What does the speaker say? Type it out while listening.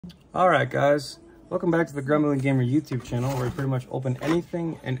Alright guys, welcome back to the Grumbling Gamer YouTube channel where we pretty much open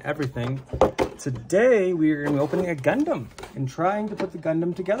anything and everything. Today we are going to be opening a Gundam and trying to put the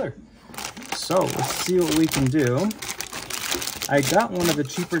Gundam together. So let's see what we can do. I got one of the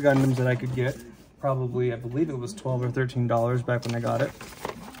cheaper Gundams that I could get. Probably, I believe it was $12 or $13 back when I got it.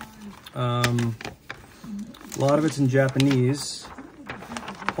 A lot of it's in Japanese.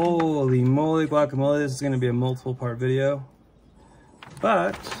 Holy moly guacamole, this is going to be a multiple part video.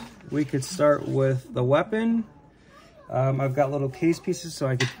 But we could start with the weapon. I've got little case pieces so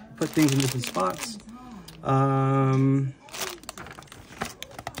I could put things in different spots. Where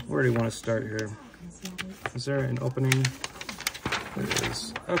do you want to start here? Is there an opening? There it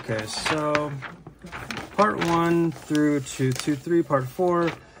is. Okay, so part 1 through to 2-3, part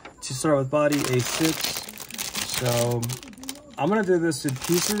 4. To start with body, A6. So I'm gonna do this in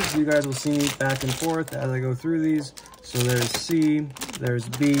pieces. You guys will see me back and forth as I go through these. So there's C, there's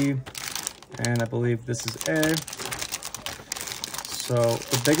B, and I believe this is A. So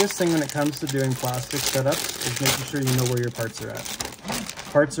the biggest thing when it comes to doing plastic setups is making sure you know where your parts are at.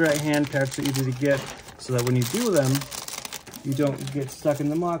 Parts are at hand, parts are easy to get, so that when you do them, you don't get stuck in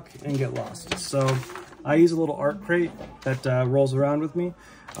the muck and get lost. So I use a little art crate that rolls around with me.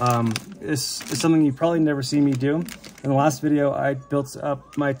 It's something you probably never see me do. In the last video, I built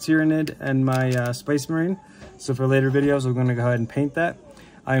up my Tyranid and my Space Marine. So for later videos, we're going to go ahead and paint that.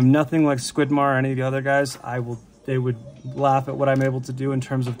 I am nothing like Squidmar or any of the other guys. They would laugh at what I'm able to do in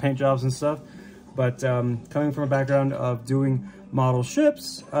terms of paint jobs and stuff. But coming from a background of doing model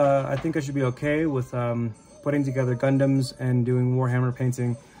ships, I think I should be okay with putting together Gundams and doing Warhammer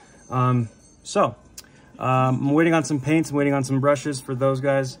painting. I'm waiting on some paints, I'm waiting on some brushes for those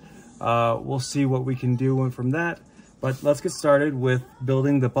guys. We'll see what we can do from that. But let's get started with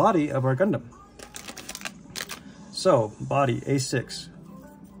building the body of our Gundam. So, body, A6.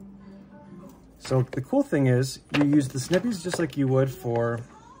 So the cool thing is, you use the snippies just like you would for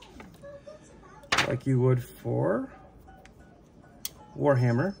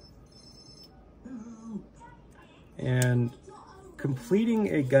Warhammer. And completing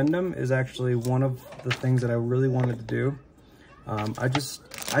a Gundam is actually one of the things that I really wanted to do.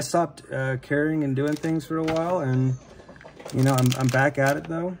 I stopped carrying and doing things for a while, and you know, I'm back at it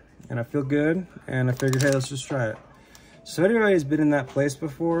though, and I feel good, and I figured, hey, let's just try it. So if anybody's been in that place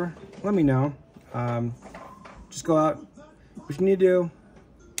before, let me know. Just go out. What you need to do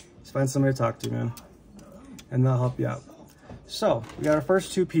is find somebody to talk to, man, and they'll help you out. So we got our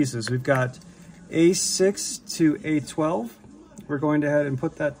first two pieces. We've got A6 to A12. We're going to head and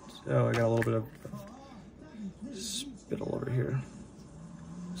put that. Oh, I got a little bit of spittle over here.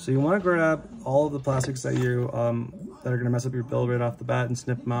 So you want to grab all of the plastics that you that are going to mess up your build right off the bat and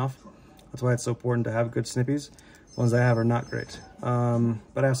snip them off. That's why it's so important to have good snippies. The ones I have are not great,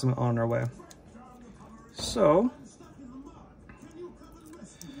 but I have some on our way. So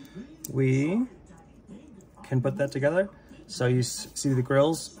we can put that together. So you see the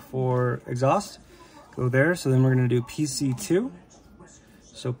grills for exhaust, go there. So then we're going to do PC2.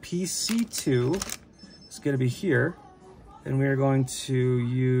 So PC2 is going to be here, and we are going to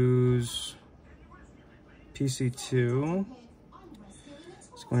use PC2.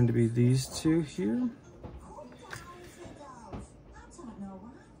 It's going to be these two here.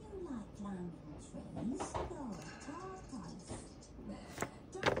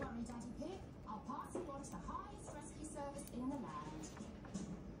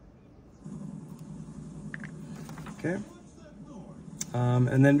 Okay,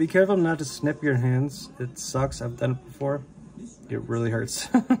 and then be careful not to snip your hands. It sucks. I've done it before. It really hurts.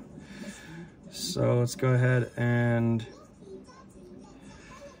 So let's go ahead and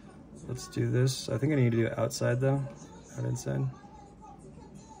let's do this. I think I need to do it outside though, not inside.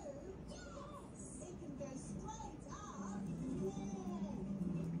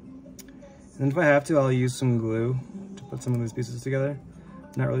 And if I have to, I'll use some glue to put some of these pieces together.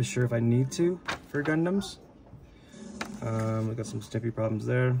 Not really sure if I need to for Gundams. We've got some snippy problems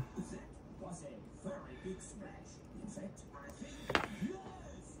there.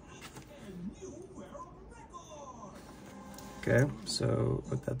 Okay, so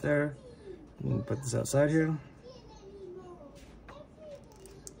put that there, and put this outside here.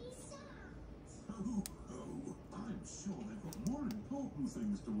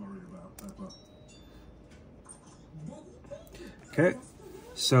 Okay,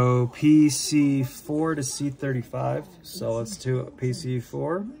 so PC4 to C35. So let's do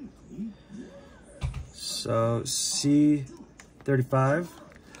PC4. So C35.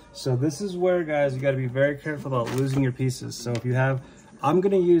 So this is where, guys, you got to be very careful about losing your pieces. So if you have, I'm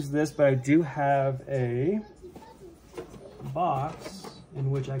going to use this, but I do have a box in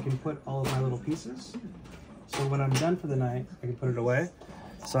which I can put all of my little pieces. So when I'm done for the night, I can put it away.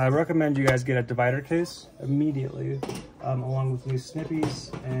 So I recommend you guys get a divider case immediately, along with new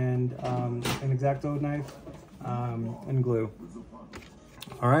snippies and an X-Acto knife and glue.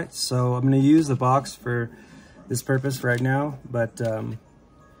 All right, so I'm gonna use the box for this purpose right now, but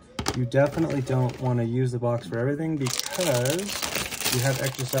you definitely don't wanna use the box for everything because you have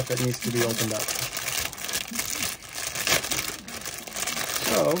extra stuff that needs to be opened up.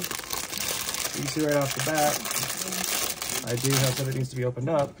 So, you can see right off the bat, I do have stuff that needs to be opened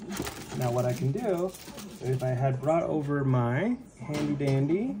up. Now what I can do, if I had brought over my handy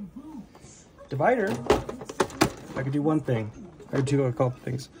dandy divider, I could do one thing. I could do a couple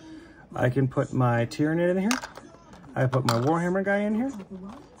things. I can put my Tyranid in here. I put my Warhammer guy in here.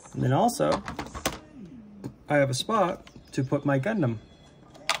 And then also, I have a spot to put my Gundam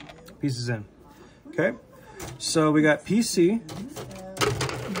pieces in. Okay, so we got PC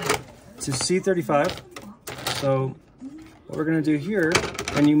to C35. So what we're gonna do here,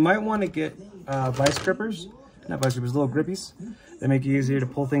 and you might wanna get vice grippers, not vice grippers, little grippies. They make it easier to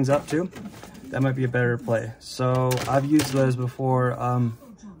pull things up too. That might be a better play. So I've used those before.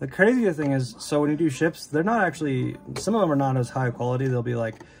 The craziest thing is, so when you do ships, they're not actually, some of them are not as high quality. They'll be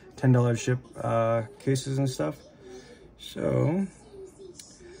like $10 ship cases and stuff. So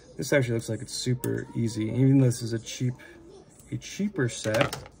this actually looks like it's super easy. Even though this is a cheaper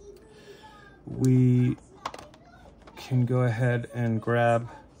set, we can go ahead and grab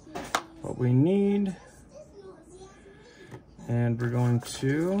what we need. And we're going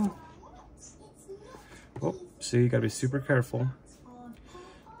to, oh, see, you gotta be super careful.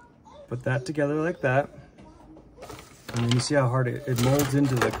 Put that together like that. And then you see how hard it molds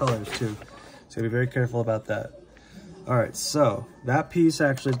into the colors too. So be very careful about that. All right, so that piece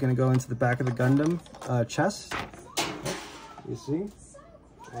actually is gonna go into the back of the Gundam chest. You see?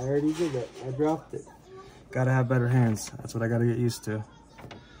 I already did it, I dropped it. Gotta have better hands. That's what I gotta get used to.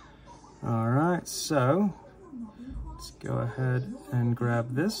 All right, so let's go ahead and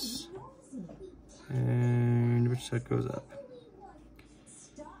grab this. And which side goes up?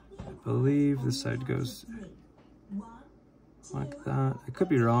 I believe this side goes like that. I could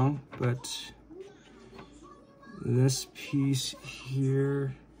be wrong, but this piece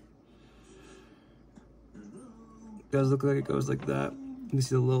here does look like it goes like that. You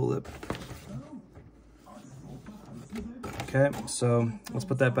see the little lip. Okay, so let's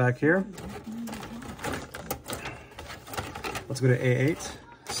put that back here. Let's go to A8.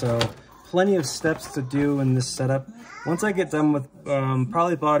 So plenty of steps to do in this setup. Once I get done with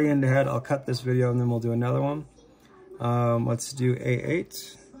probably body and head, I'll cut this video and then we'll do another one. Let's do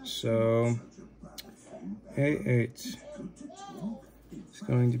A8. So A8 is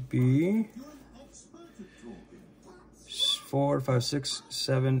going to be 4, 5, 6,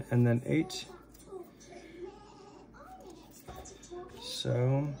 7, and then 8.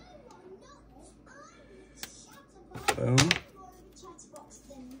 So, boom.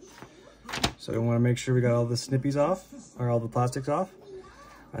 So we want to make sure we got all the snippies off, or all the plastics off.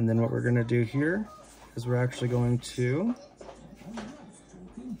 And then what we're going to do here is we're actually going to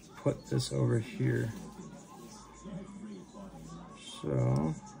put this over here.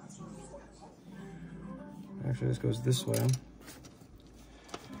 So, actually this goes this way.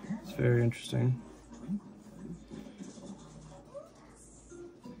 It's very interesting.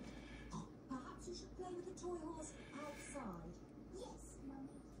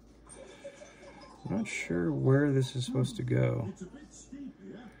 I'm not sure where this is supposed to go.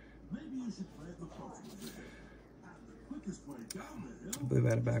 I believe I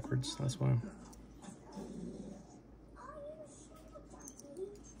had it backwards, that's why.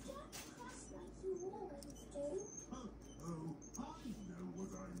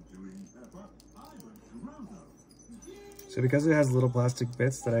 So because it has little plastic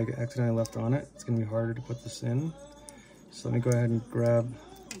bits that I accidentally left on it, it's going to be harder to put this in. So let me go ahead and grab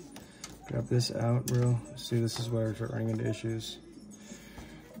this out real. See, this is where we're running into issues.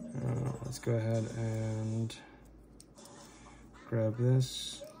 Let's go ahead and grab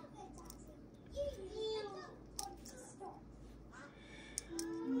this.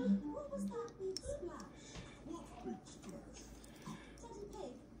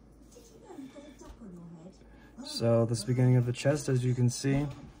 So this beginning of the chest, as you can see,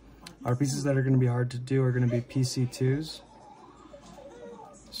 our pieces that are going to be hard to do are going to be PC2s.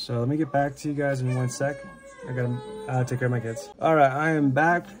 So let me get back to you guys in 1 sec. I gotta take care of my kids. All right, I am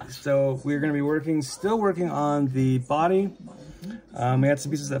back. So we're going to be still working on the body. We had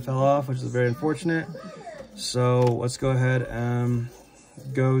some pieces that fell off, which is very unfortunate. So let's go ahead and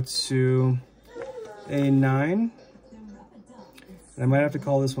go to A9. And I might have to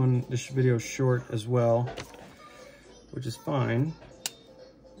call this video short as well, which is fine.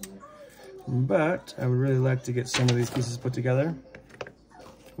 But I would really like to get some of these pieces put together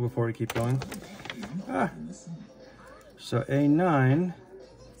before we keep going. So A9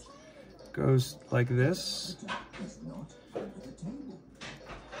 goes like this. Is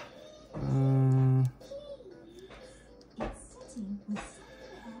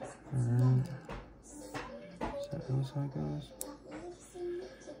that how it goes?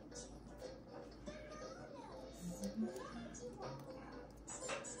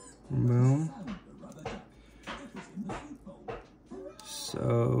 Boom.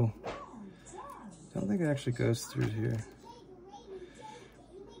 So, I don't think it actually goes through here.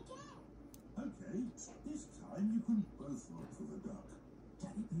 Okay, this time you can both look for the duck.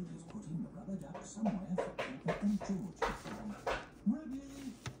 Daddy Peter's putting the rubber duck somewhere for Peppa and George to find. Ready?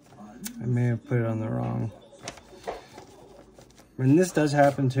 I may have put it on the wrong. And this does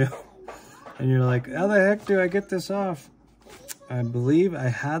happen too. And you're like, how the heck do I get this off? I believe I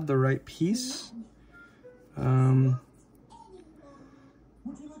had the right piece.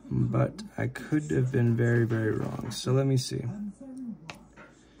 But I could have been very, very wrong. So let me see.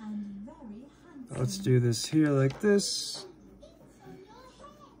 Let's do this here like this.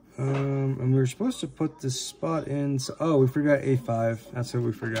 And we were supposed to put this spot in. So, oh, we forgot A5. That's what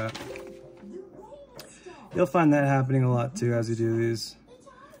we forgot. You'll find that happening a lot too as you do these.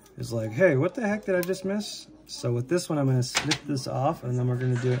 It's like, hey, what the heck did I just miss? So with this one, I'm gonna snip this off, and then we're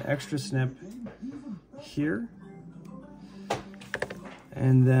gonna do an extra snip here.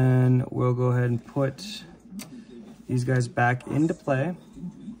 And then we'll go ahead and put these guys back into play.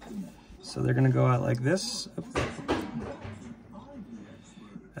 So they're gonna go out like this.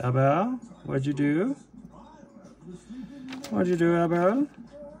 Abel, what'd you do? What'd you do, Abel?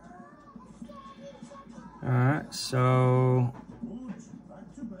 All right, so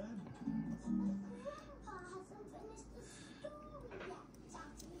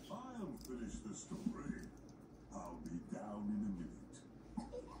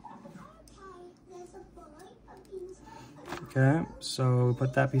okay, so we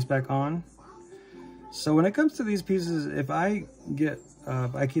put that piece back on. So when it comes to these pieces, if I get,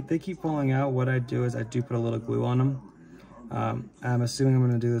 they keep falling out, what I do is I do put a little glue on them. I'm assuming I'm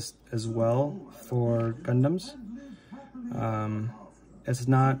going to do this as well for Gundams. It's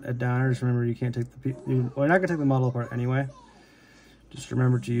not a downer. Just remember, you can't take the piece. Well, you're not going to take the model apart anyway. Just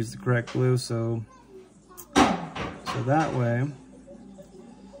remember to use the correct glue. So that way,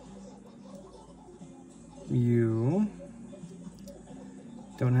 you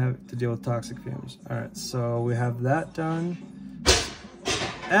don't have to deal with toxic fumes. All right, so we have that done.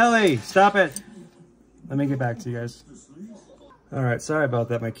 Ellie, stop it. Let me get back to you guys. All right, sorry about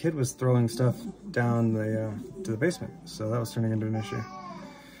that. My kid was throwing stuff down to the basement, so that was turning into an issue.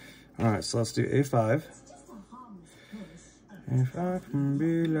 All right, so let's do A5. If I can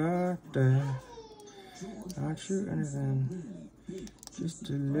be like that, I'd shoot anything just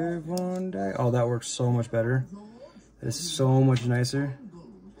to live one day. Oh, that works so much better. It's so much nicer.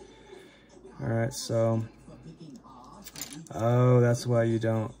 All right, so, oh, that's why you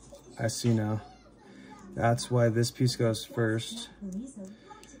don't. I see now. That's why this piece goes first.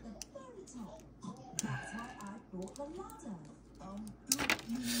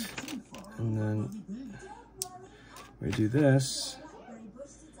 And then we do this.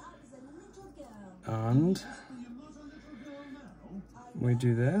 And we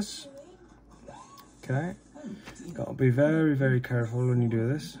do this. Okay. Gotta be very, very careful when you do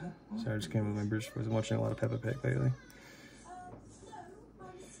this. Sorry, I just came with my British voice. I'm watching a lot of Peppa Pig lately.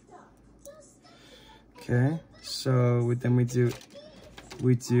 Okay, so then we do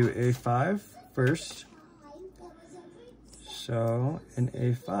A5 first. So in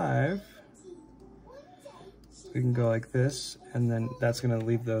A5, we can go like this, and then that's gonna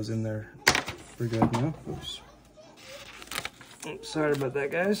leave those in there for good now. Oops. Oops, sorry about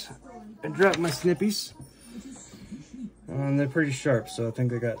that, guys. I dropped my snippies. They're pretty sharp, so I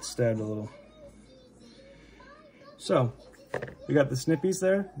think I got stabbed a little. So, we got the snippies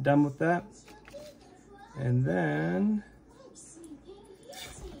there, done with that. And then,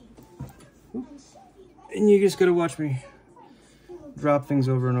 and you just gotta watch me drop things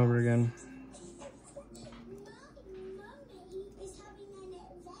over and over again.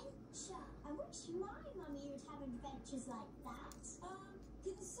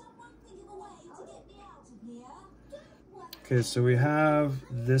 Okay, so we have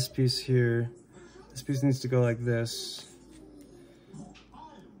this piece here. This piece needs to go like this.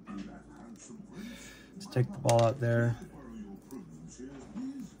 Let's take the ball out there.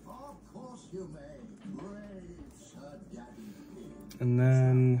 And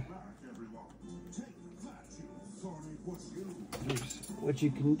then what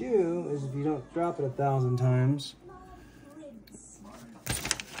you can do is, if you don't drop it 1,000 times,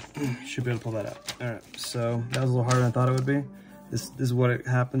 you should be able to pull that out. All right, so that was a little harder than I thought it would be. This is what it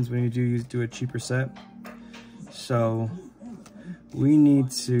happens when you do a cheaper set. So we need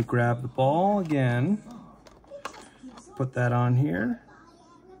to grab the ball again, put that on here.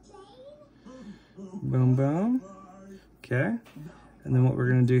 Boom, boom. Okay. And then what we're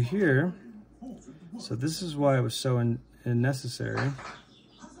gonna do here, so this is why it was so unnecessary.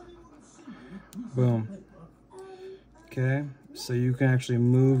 Boom. Okay, so you can actually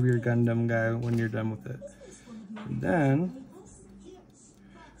move your Gundam guy when you're done with it. And then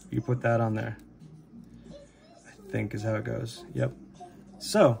you put that on there, I think is how it goes. Yep.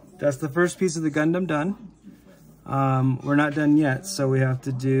 So that's the first piece of the Gundam done. We're not done yet, so we have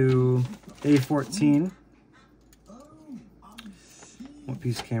to do A14. What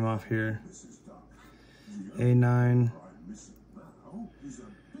piece came off here? A9.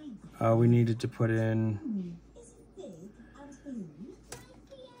 We needed to put in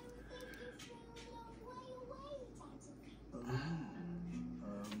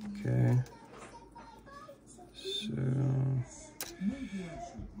okay. So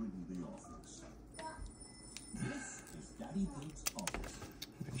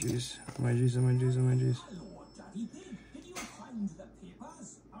my geez.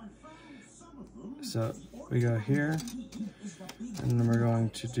 So we go here, and then we're going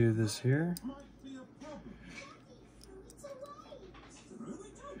to do this here.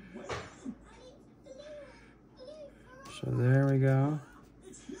 So there we go.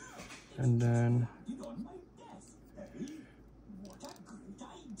 And then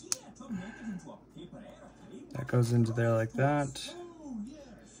that goes into there like that.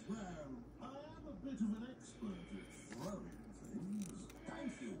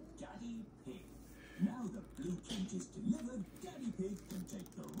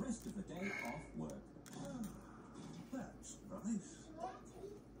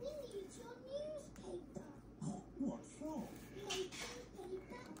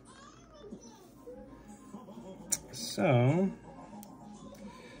 So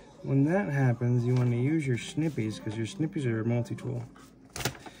when that happens, you want to use your snippies, because your snippies are a multi-tool.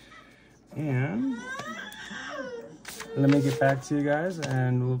 And let me get back to you guys,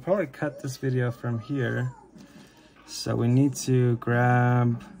 and we'll probably cut this video from here. So we need to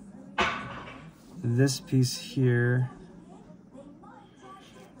grab this piece here.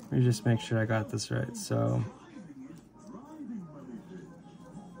 Let me just make sure I got this right. So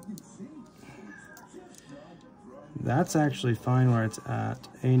that's actually fine where it's at,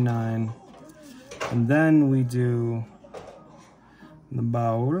 A9. And then we do the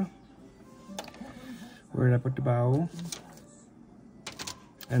bowl. Where did I put the bowl?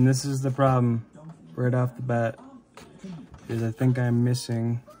 And this is the problem right off the bat, is I think I'm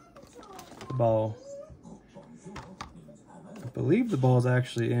missing the ball. I believe the ball is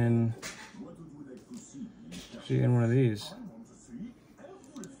actually in one of these.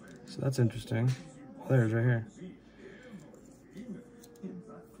 So that's interesting. There's right here.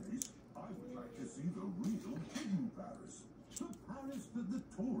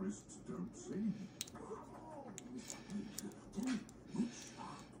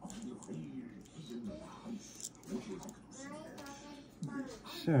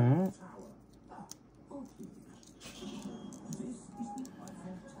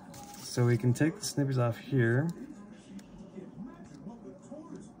 So we can take the snippies off here.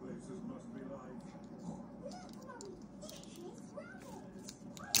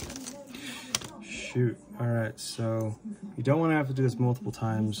 Shoot. All right, so you don't want to have to do this multiple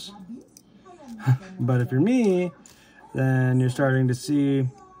times. But if you're me, then you're starting to see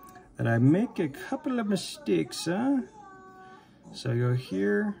that I make a couple of mistakes, huh? So I go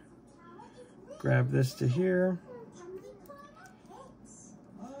here, grab this to here.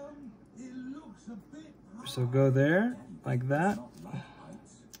 So go there, like that.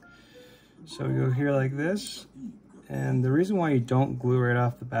 So we go here like this. And the reason why you don't glue right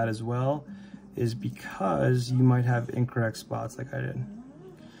off the bat as well is because you might have incorrect spots like I did.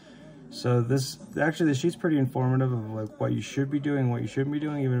 So this, actually the sheet's pretty informative of like what you should be doing, what you shouldn't be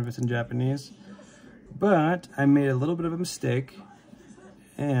doing, even if it's in Japanese. But I made a little bit of a mistake,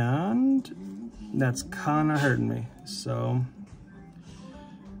 and that's kinda hurting me. So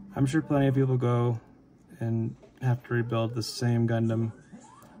I'm sure plenty of people go and have to rebuild the same Gundam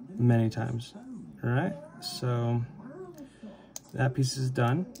many times. All right, so that piece is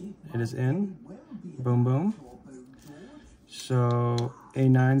done. It is in, boom, boom. So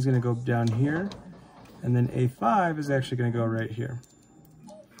A9 is gonna go down here, and then A5 is actually gonna go right here.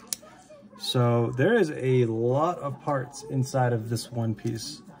 So there is a lot of parts inside of this one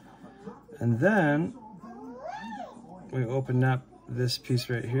piece. And then we open up this piece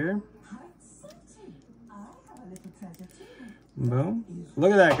right here. Boom.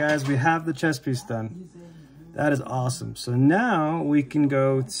 Look at that, guys. We have the chest piece done. That is awesome. So now we can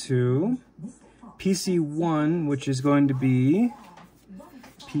go to PC1, which is going to be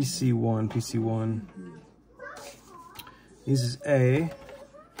PC1. This is A.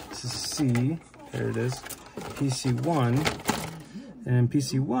 This is C. There it is. PC1. And in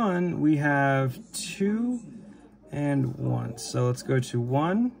PC1, we have 2 and 1. So let's go to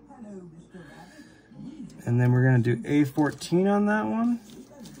 1. And then we're going to do A14 on that one.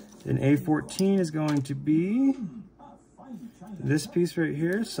 And A14 is going to be this piece right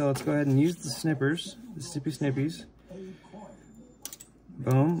here. So let's go ahead and use the snippers, the snippies.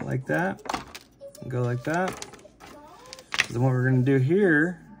 Boom, like that. Go like that. So then what we're going to do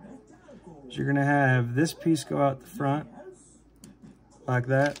here is you're going to have this piece go out the front, like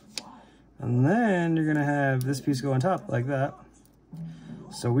that. And then you're going to have this piece go on top, like that.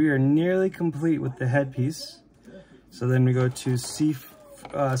 So we are nearly complete with the headpiece. So then we go to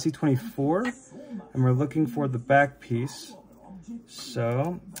C24, and we're looking for the back piece.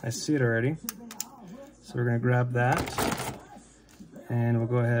 So I see it already. So we're going to grab that, and we'll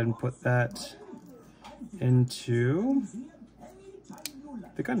go ahead and put that into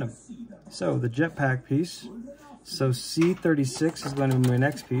the Gundam. So the jetpack piece. So C36 is going to be my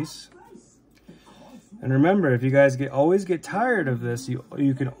next piece. And remember, if you guys always get tired of this,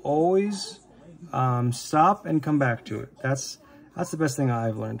 you can always stop and come back to it. That's the best thing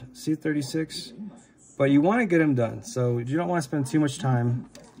I've learned. C36, but you want to get them done. So you don't want to spend too much time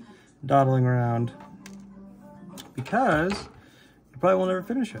dawdling around, because you probably will never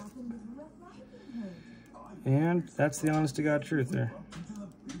finish it. And that's the honest to God truth there.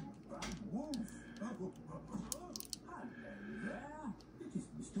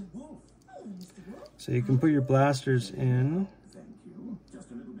 So you can put your blasters in.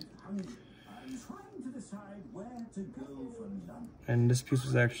 And this piece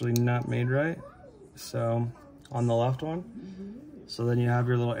was actually not made right. So on the left one. So then you have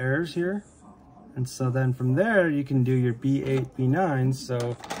your little errors here. And so then from there you can do your B8, B9.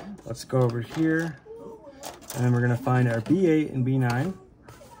 So let's go over here. And then we're gonna find our B8 and B9.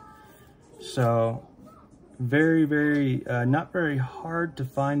 So very, very, not very hard to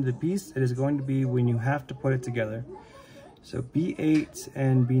find the piece. It is going to be when you have to put it together. So B8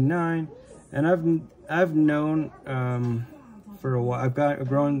 and B9, and I've known for a while. I've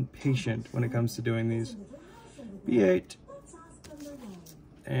grown patient when it comes to doing these. B8,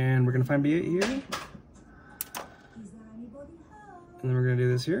 and we're gonna find B8 here, and then we're gonna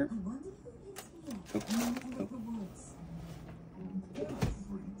do this here. Oh, oh.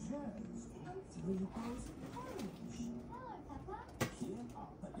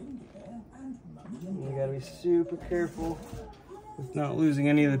 You gotta be super careful with not losing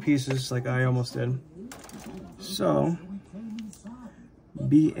any of the pieces like I almost did. So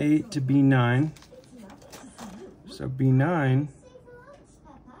B8 to B9. So B9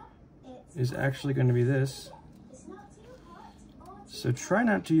 is actually going to be this. So try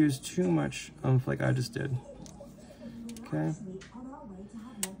not to use too much oomph like I just did. Okay.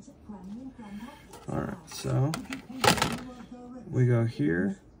 Alright, so we go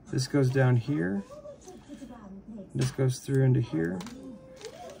here. This goes down here. This goes through into here.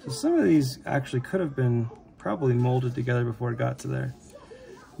 So some of these actually could have been probably molded together before it got to there.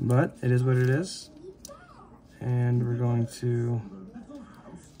 But it is what it is. And we're going to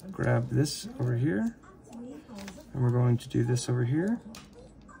grab this over here. And we're going to do this over here.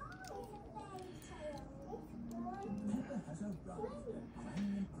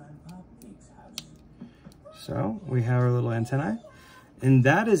 So we have our little antennae. And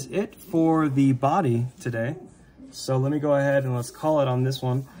that is it for the body today. So let me go ahead and let's call it on this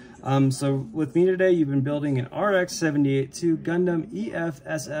one. So with me today, you've been building an RX-78-2 Gundam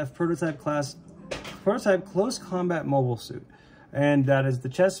EFSF prototype close combat mobile suit. And that is the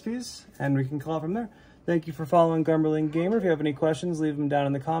chest piece, and we can call it from there. Thank you for following Gumberling Gamer. If you have any questions, leave them down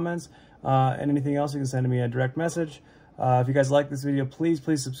in the comments. And anything else, you can send me a direct message. If you guys like this video, please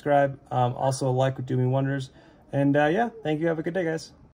subscribe. Also, a like would do me wonders. And yeah, thank you. Have a good day, guys.